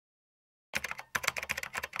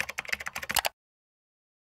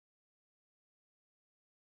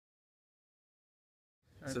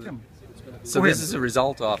So this is a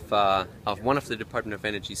result of one of the Department of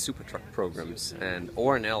Energy super truck programs, and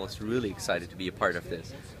ORNL is really excited to be a part of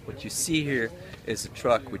this. What you see here is a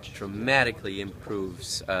truck which dramatically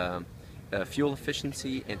improves fuel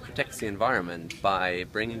efficiency and protects the environment by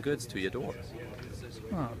bringing goods to your door.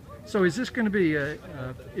 Oh. So is this going to be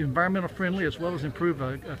environmental friendly as well as improve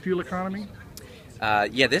fuel economy?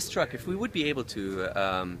 Yeah, this truck, if we would be able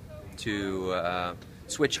to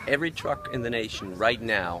switch every truck in the nation right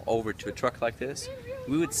now over to a truck like this,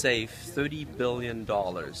 we would save $30 billion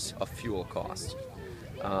of fuel costs.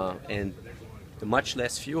 And the much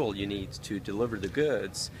less fuel you need to deliver the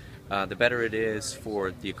goods, the better it is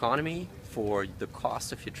for the economy, for the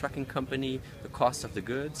cost of your trucking company, the cost of the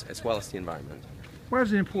goods, as well as the environment. Why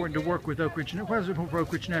is it important to work with Oak Ridge? Why is it important for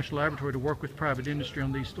Oak Ridge National Laboratory to work with private industry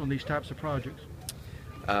on these types of projects?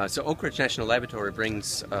 So Oak Ridge National Laboratory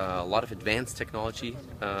brings a lot of advanced technology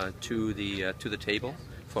to the table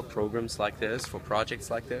for programs like this, for projects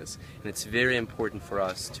like this, and it's very important for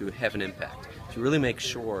us to have an impact, to really make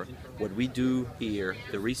sure what we do here,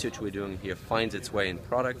 the research we're doing here, finds its way in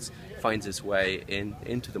products, finds its way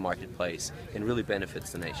into the marketplace, and really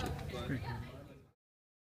benefits the nation. Thank you.